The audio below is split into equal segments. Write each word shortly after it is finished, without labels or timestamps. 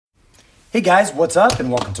Hey guys, what's up and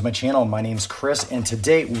welcome to my channel. My name's Chris and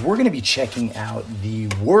today we're going to be checking out the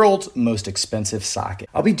world's most expensive socket.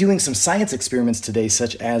 I'll be doing some science experiments today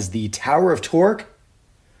such as the Tower of Torque,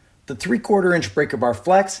 the 3/4 inch breaker bar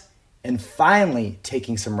flex, and finally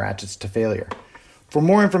taking some ratchets to failure. For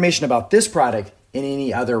more information about this product and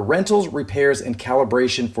any other rentals, repairs, and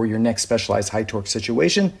calibration for your next specialized high torque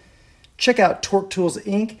situation, check out Torque Tools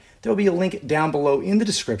Inc. There will be a link down below in the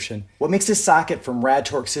description. What makes this socket from Rad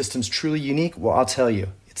Torque Systems truly unique? Well, I'll tell you.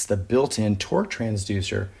 It's the built-in torque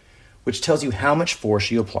transducer, which tells you how much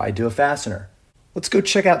force you apply to a fastener. Let's go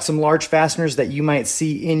check out some large fasteners that you might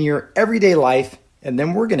see in your everyday life, and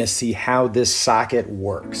then we're gonna see how this socket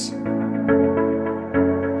works.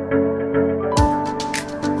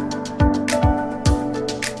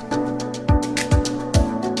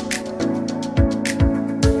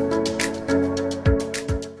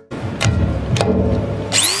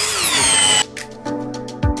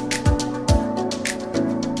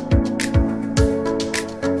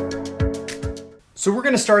 So we're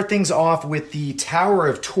going to start things off with the Tower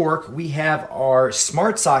of Torque. We have our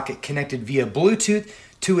smart socket connected via Bluetooth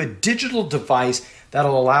to a digital device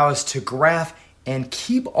that'll allow us to graph and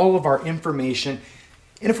keep all of our information.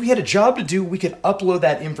 And if we had a job to do, we could upload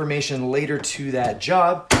that information later to that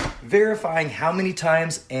job, verifying how many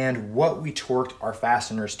times and what we torqued our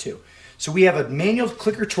fasteners to. So we have a manual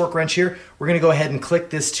clicker torque wrench here. We're going to go ahead and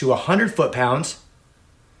click this to 100 foot-pounds.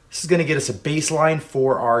 This is going to get us a baseline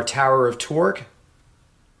for our Tower of Torque.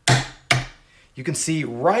 You can see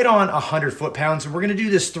right on 100 foot-pounds, and we're going to do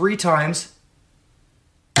this 3 times.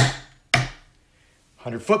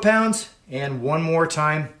 100 foot-pounds, and one more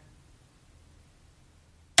time.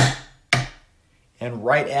 And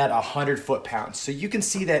right at 100 foot-pounds. So you can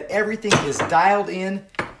see that everything is dialed in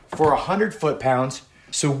for 100 foot-pounds.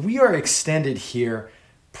 So we are extended here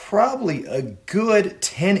probably a good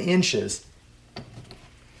 10 inches.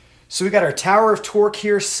 So we got our Tower of Torque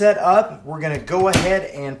here set up. We're gonna go ahead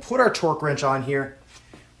and put our torque wrench on here.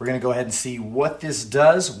 We're gonna go ahead and see what this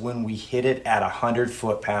does when we hit it at 100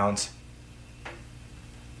 foot-pounds.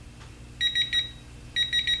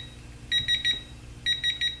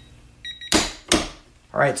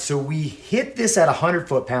 All right, so we hit this at 100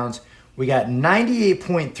 foot-pounds. We got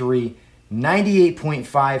 98.3,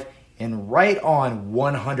 98.5, and right on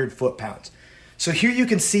 100 foot-pounds. So here you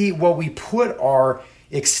can see while we put our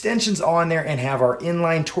extensions on there and have our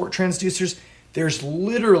inline torque transducers, there's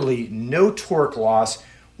literally no torque loss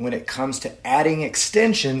when it comes to adding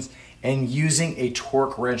extensions and using a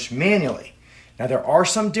torque wrench manually. Now there are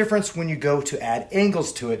some difference when you go to add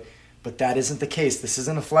angles to it, but that isn't the case. This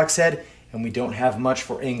isn't a flex head and we don't have much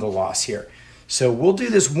for angle loss here. So we'll do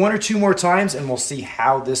this 1 or 2 more times and we'll see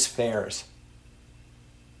how this fares.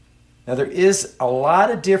 Now there is a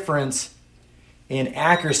lot of difference in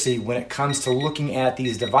accuracy when it comes to looking at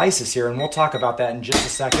these devices here, and we'll talk about that in just a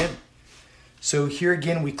second. So here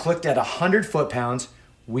again, we clicked at 100 foot-pounds.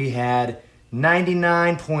 We had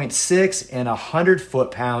 99.6 and 100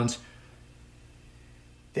 foot-pounds.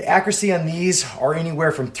 The accuracy on these are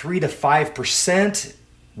anywhere from 3 to 5%,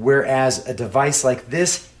 whereas a device like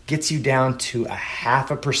this gets you down to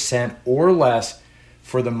 0.5% or less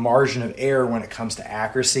for the margin of error when it comes to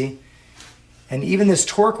accuracy. And even this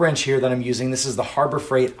torque wrench here that I'm using, this is the Harbor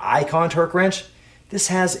Freight Icon torque wrench. This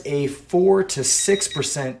has a 4 to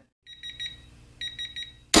 6%.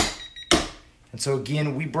 And so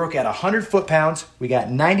again, we broke at 100 foot-pounds. We got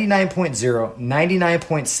 99.0,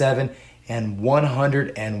 99.7, and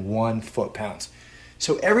 101 foot-pounds.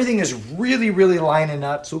 So everything is really, really lining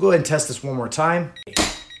up. So we'll go ahead and test this one more time.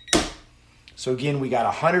 So again, we got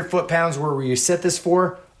 100 foot-pounds where we set this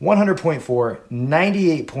for, 100.4,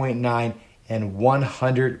 98.9, and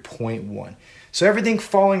 100.1. So everything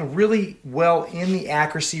falling really well in the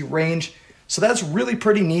accuracy range. So that's really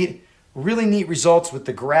pretty neat. Really neat results with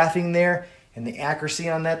the graphing there, and the accuracy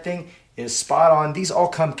on that thing is spot on. These all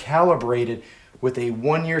come calibrated with a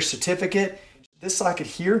 1-year certificate. This socket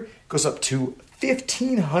here goes up to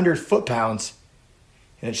 1,500 foot-pounds,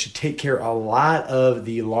 and it should take care of a lot of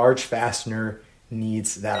the large fastener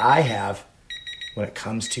needs that I have when it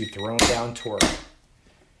comes to throwing down torque.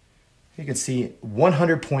 You can see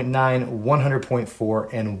 100.9, 100.4,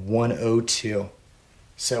 and 102.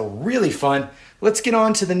 So really fun. Let's get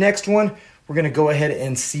on to the next one. We're gonna go ahead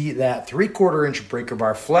and see that 3/4 inch breaker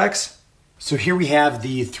bar flex. So here we have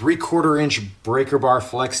the 3/4 inch breaker bar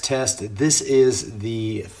flex test. This is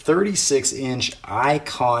the 36 inch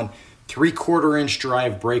Icon 3/4 inch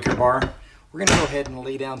drive breaker bar. We're gonna go ahead and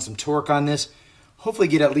lay down some torque on this. Hopefully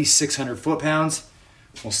get at least 600 foot-pounds.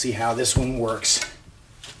 We'll see how this one works.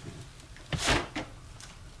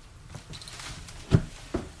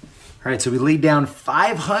 All right, so we laid down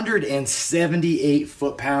 578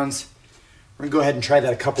 foot-pounds. We're gonna go ahead and try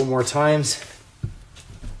that a couple more times.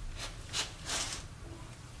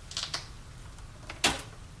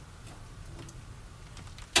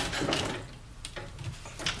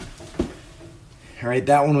 All right,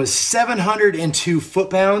 that one was 702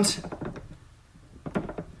 foot-pounds. We're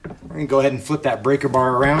gonna go ahead and flip that breaker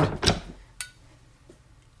bar around.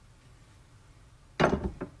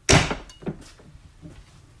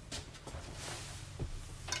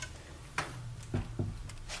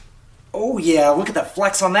 Oh yeah, look at the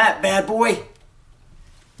flex on that bad boy.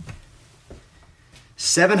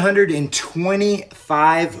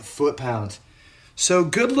 725 foot-pounds. So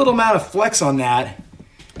good little amount of flex on that.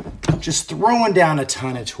 Just throwing down a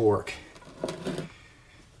ton of torque.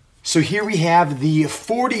 So here we have the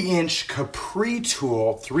 40-inch Capri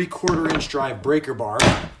tool, 3/4 inch drive breaker bar.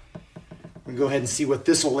 We'll go ahead and see what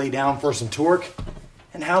this will lay down for some torque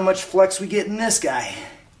and how much flex we get in this guy.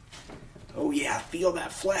 Oh yeah, feel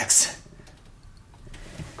that flex.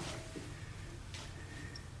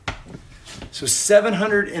 So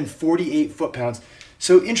 748 foot-pounds.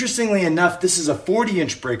 So interestingly enough, this is a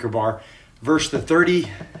 40-inch breaker bar versus the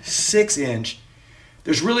 36-inch.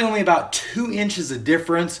 There's really only about 2 inches of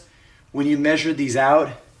difference when you measure these out.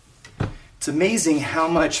 It's amazing how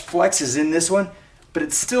much flex is in this one, but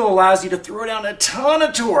it still allows you to throw down a ton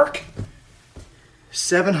of torque.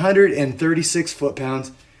 736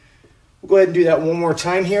 foot-pounds. We'll go ahead and do that one more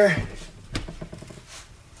time here.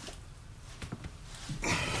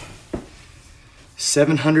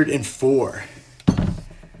 $704.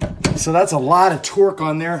 So that's a lot of torque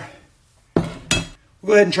on there. We'll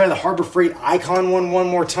go ahead and try the Harbor Freight Icon one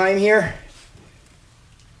more time here.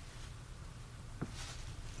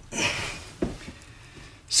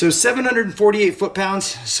 So 748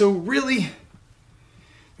 foot-pounds. So really,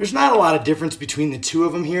 there's not a lot of difference between the two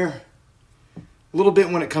of them here. A little bit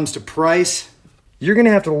when it comes to price. You're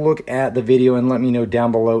gonna have to look at the video and let me know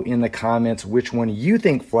down below in the comments which one you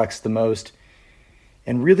think flexed the most.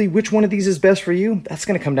 And really, which one of these is best for you? That's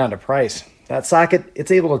gonna come down to price. That socket, it's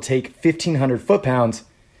able to take 1,500 foot-pounds.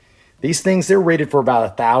 These things, they're rated for about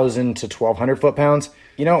 1,000 to 1,200 foot-pounds.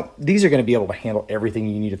 You know, these are gonna be able to handle everything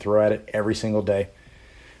you need to throw at it every single day.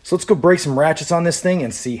 So let's go break some ratchets on this thing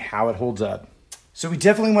and see how it holds up. So we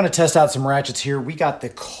definitely wanna test out some ratchets here. We got the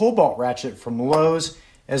Kobalt ratchet from Lowe's,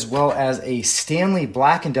 as well as a Stanley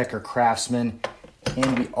Blacken Decker Craftsman,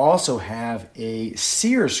 and we also have a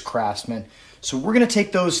Sears Craftsman. So we're gonna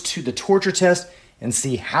take those to the torture test and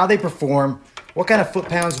see how they perform, what kind of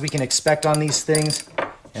foot-pounds we can expect on these things,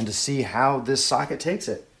 and to see how this socket takes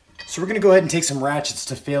it. So we're gonna go ahead and take some ratchets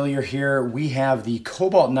to failure here. We have the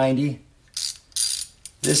Kobalt 90.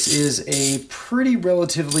 This is a pretty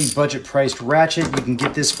relatively budget-priced ratchet. You can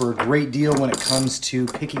get this for a great deal when it comes to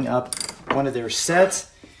picking up one of their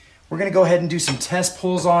sets. We're gonna go ahead and do some test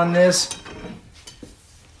pulls on this.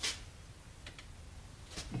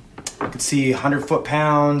 You can see 100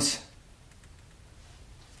 foot-pounds,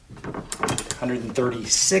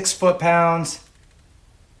 136 foot-pounds,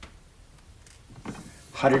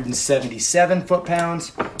 177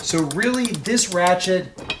 foot-pounds. So really, this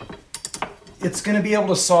ratchet, it's gonna be able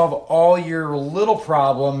to solve all your little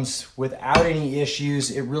problems without any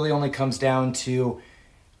issues. It really only comes down to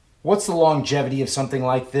what's the longevity of something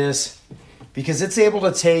like this, because it's able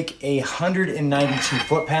to take 192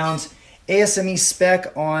 foot-pounds. ASME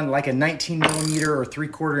spec on like a 19 millimeter or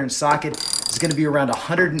 3/4 inch socket is going to be around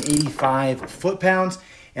 185 foot-pounds,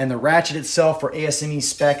 and the ratchet itself for ASME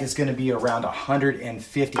spec is going to be around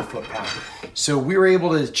 150 foot-pounds. So we were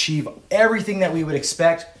able to achieve everything that we would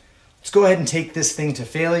expect. Let's go ahead and take this thing to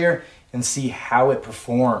failure and see how it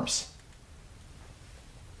performs.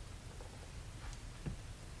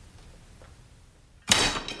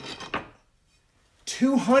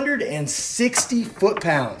 $260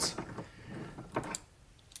 foot-pounds.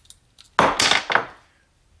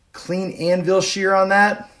 Clean anvil shear on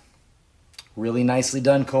that. Really nicely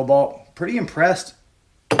done, Kobalt. Pretty impressed.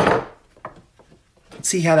 Let's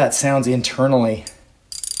see how that sounds internally.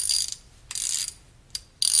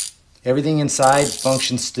 Everything inside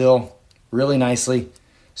functions still really nicely.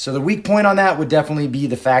 So the weak point on that would definitely be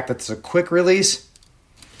the fact that it's a quick release.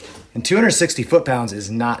 And 260 foot-pounds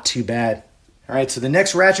is not too bad. All right, so the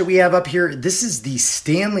next ratchet we have up here, this is the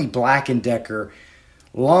Stanley Blacken Decker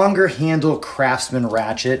longer handle Craftsman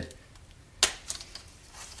Ratchet.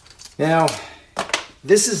 Now,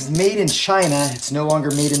 this is made in China. It's no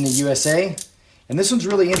longer made in the USA. And this one's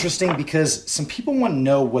really interesting because some people want to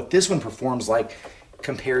know what this one performs like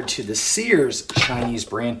compared to the Sears Chinese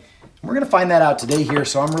brand. And we're gonna find that out today here,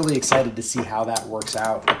 so I'm really excited to see how that works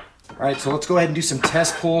out. All right, so let's go ahead and do some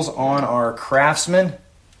test pulls on our Craftsman.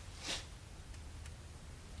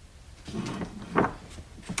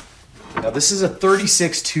 Now this is a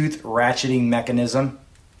 36 tooth ratcheting mechanism.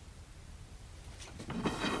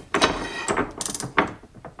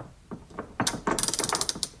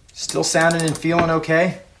 Still sounding and feeling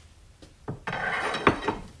okay.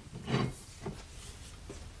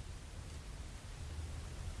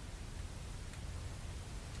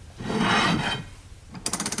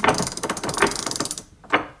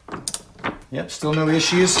 Yep, still no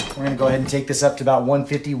issues. We're gonna go ahead and take this up to about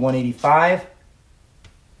 150, 185.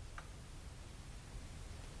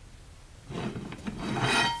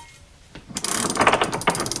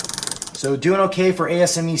 So doing okay for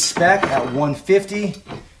ASME spec at 150.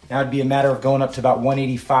 Now it'd be a matter of going up to about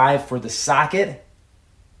 185 for the socket.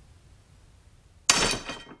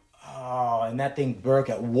 Oh, and that thing broke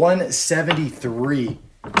at 173.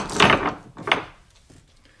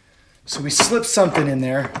 So we slipped something in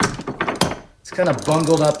there. It's kind of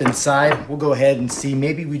bungled up inside. We'll go ahead and see.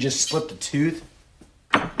 Maybe we just slipped a tooth.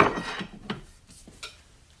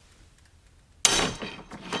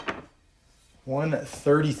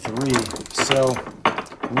 $133. So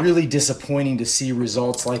really disappointing to see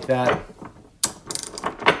results like that.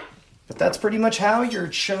 But that's pretty much how your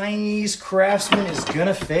Chinese Craftsman is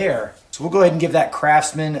gonna fare. So we'll go ahead and give that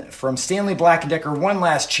Craftsman from Stanley Blacken Decker one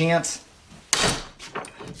last chance.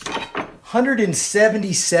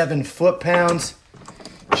 177 foot-pounds,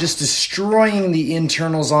 just destroying the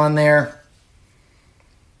internals on there.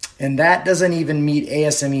 And that doesn't even meet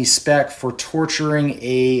ASME spec for torturing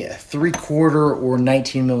a 3/4 or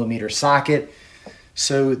 19mm socket.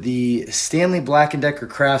 So the Stanley Blacken Decker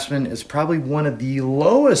Craftsman is probably one of the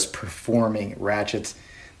lowest performing ratchets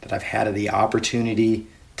that I've had the opportunity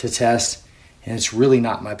to test. And it's really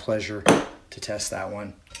not my pleasure to test that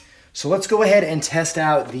one. So let's go ahead and test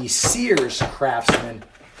out the Sears Craftsman.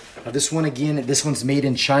 Now this one, again, this one's made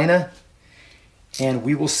in China. And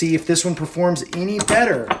we will see if this one performs any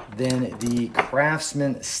better than the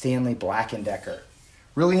Craftsman Stanley Blacken Decker.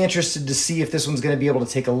 Really interested to see if this one's gonna be able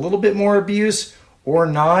to take a little bit more abuse or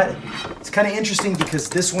not. It's kind of interesting because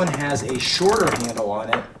this one has a shorter handle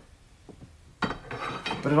on it,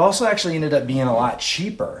 but it also actually ended up being a lot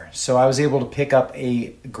cheaper. So I was able to pick up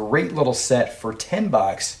a great little set for 10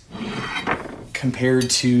 bucks compared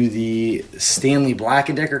to the Stanley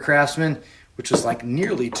Blacken Decker Craftsman, which was like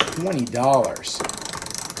nearly $20.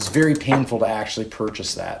 It's very painful to actually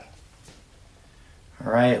purchase that.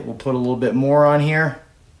 All right, we'll put a little bit more on here.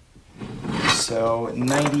 So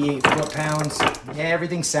 98 foot-pounds. Yeah,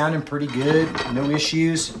 everything's sounding pretty good, no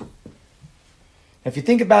issues. If you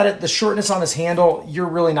think about it, the shortness on this handle, you're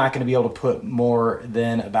really not gonna be able to put more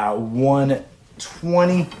than about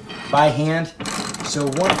 120 by hand. So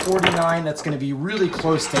 149, that's gonna be really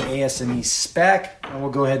close to ASME spec. And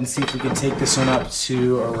we'll go ahead and see if we can take this one up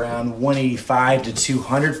to around 185 to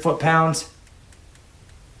 200 foot-pounds.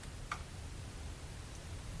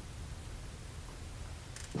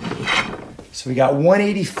 So we got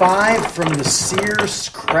 185 from the Sears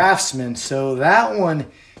Craftsman. So that one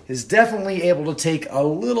is definitely able to take a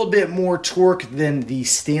little bit more torque than the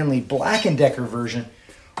Stanley Blacken Decker version.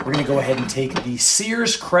 We're gonna go ahead and take the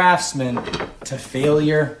Sears Craftsman to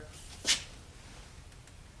failure.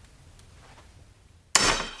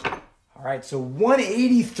 All right, so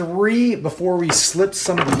 183 before we slipped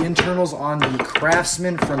some of the internals on the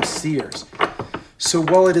Craftsman from Sears. So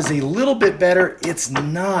while it is a little bit better, it's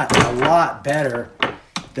not a lot better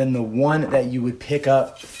than the one that you would pick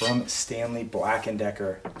up from Stanley Blacken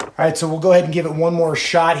Decker. All right, so we'll go ahead and give it one more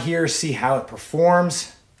shot here, see how it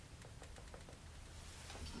performs.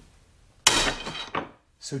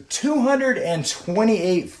 So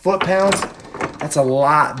 228 foot-pounds, that's a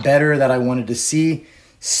lot better than I wanted to see.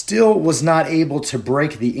 Still was not able to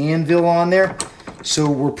break the anvil on there. So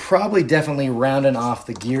we're probably definitely rounding off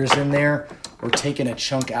the gears in there or taking a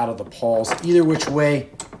chunk out of the pawls. Either which way,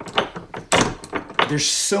 there's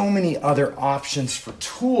so many other options for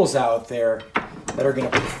tools out there that are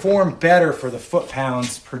gonna perform better for the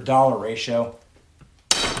foot-pounds per dollar ratio.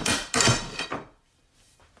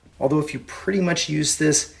 Although if you pretty much use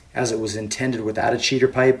this as it was intended without a cheater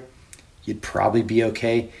pipe, you'd probably be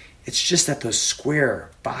okay. It's just that those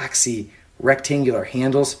square, boxy, rectangular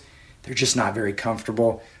handles, they're just not very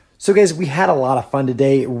comfortable. So guys, we had a lot of fun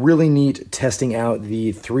today. Really neat testing out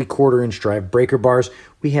the 3/4 inch drive breaker bars.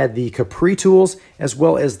 We had the Capri tools as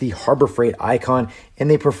well as the Harbor Freight Icon, and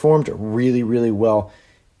they performed really, really well.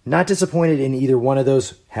 Not disappointed in either one of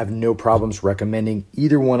those. Have no problems recommending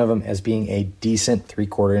either one of them as being a decent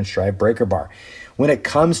 3/4 inch drive breaker bar. When it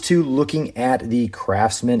comes to looking at the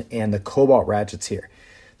Craftsman and the Kobalt ratchets here,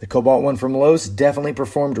 The Kobalt one from Lowe's definitely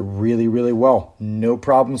performed really, really well. No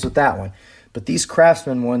problems with that one. But these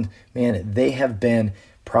Craftsman ones, man, they have been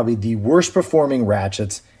probably the worst performing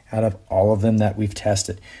ratchets out of all of them that we've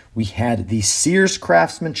tested. We had the Sears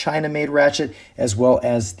Craftsman China-made ratchet, as well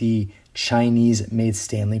as the Chinese-made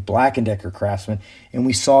Stanley Blacken Decker Craftsman, and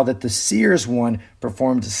we saw that the Sears one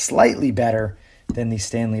performed slightly better than the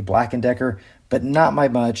Stanley Blacken Decker, but not by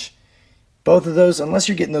much. Both of those, unless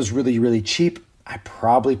you're getting those really, really cheap, I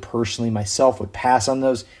probably personally myself would pass on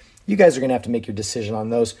those. You guys are going to have to make your decision on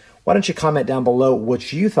those. Why don't you comment down below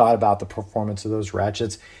what you thought about the performance of those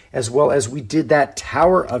ratchets, as well as we did that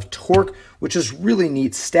tower of torque, which is really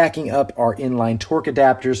neat, stacking up our inline torque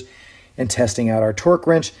adapters and testing out our torque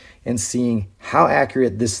wrench and seeing how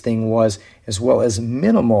accurate this thing was, as well as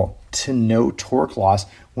minimal to no torque loss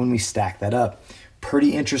when we stack that up.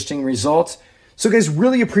 Pretty interesting results. So guys,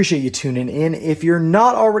 really appreciate you tuning in. If you're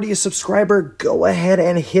not already a subscriber, go ahead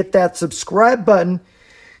and hit that subscribe button.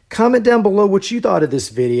 Comment down below what you thought of this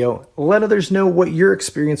video. Let others know what your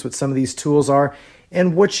experience with some of these tools are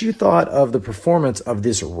and what you thought of the performance of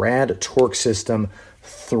this Rad Torque System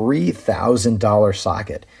 $3,000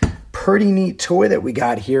 socket. Pretty neat toy that we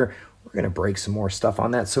got here. We're going to break some more stuff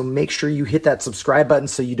on that, so make sure you hit that subscribe button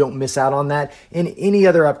so you don't miss out on that and any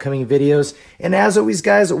other upcoming videos. And as always,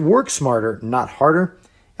 guys, work smarter, not harder,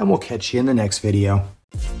 and we'll catch you in the next video.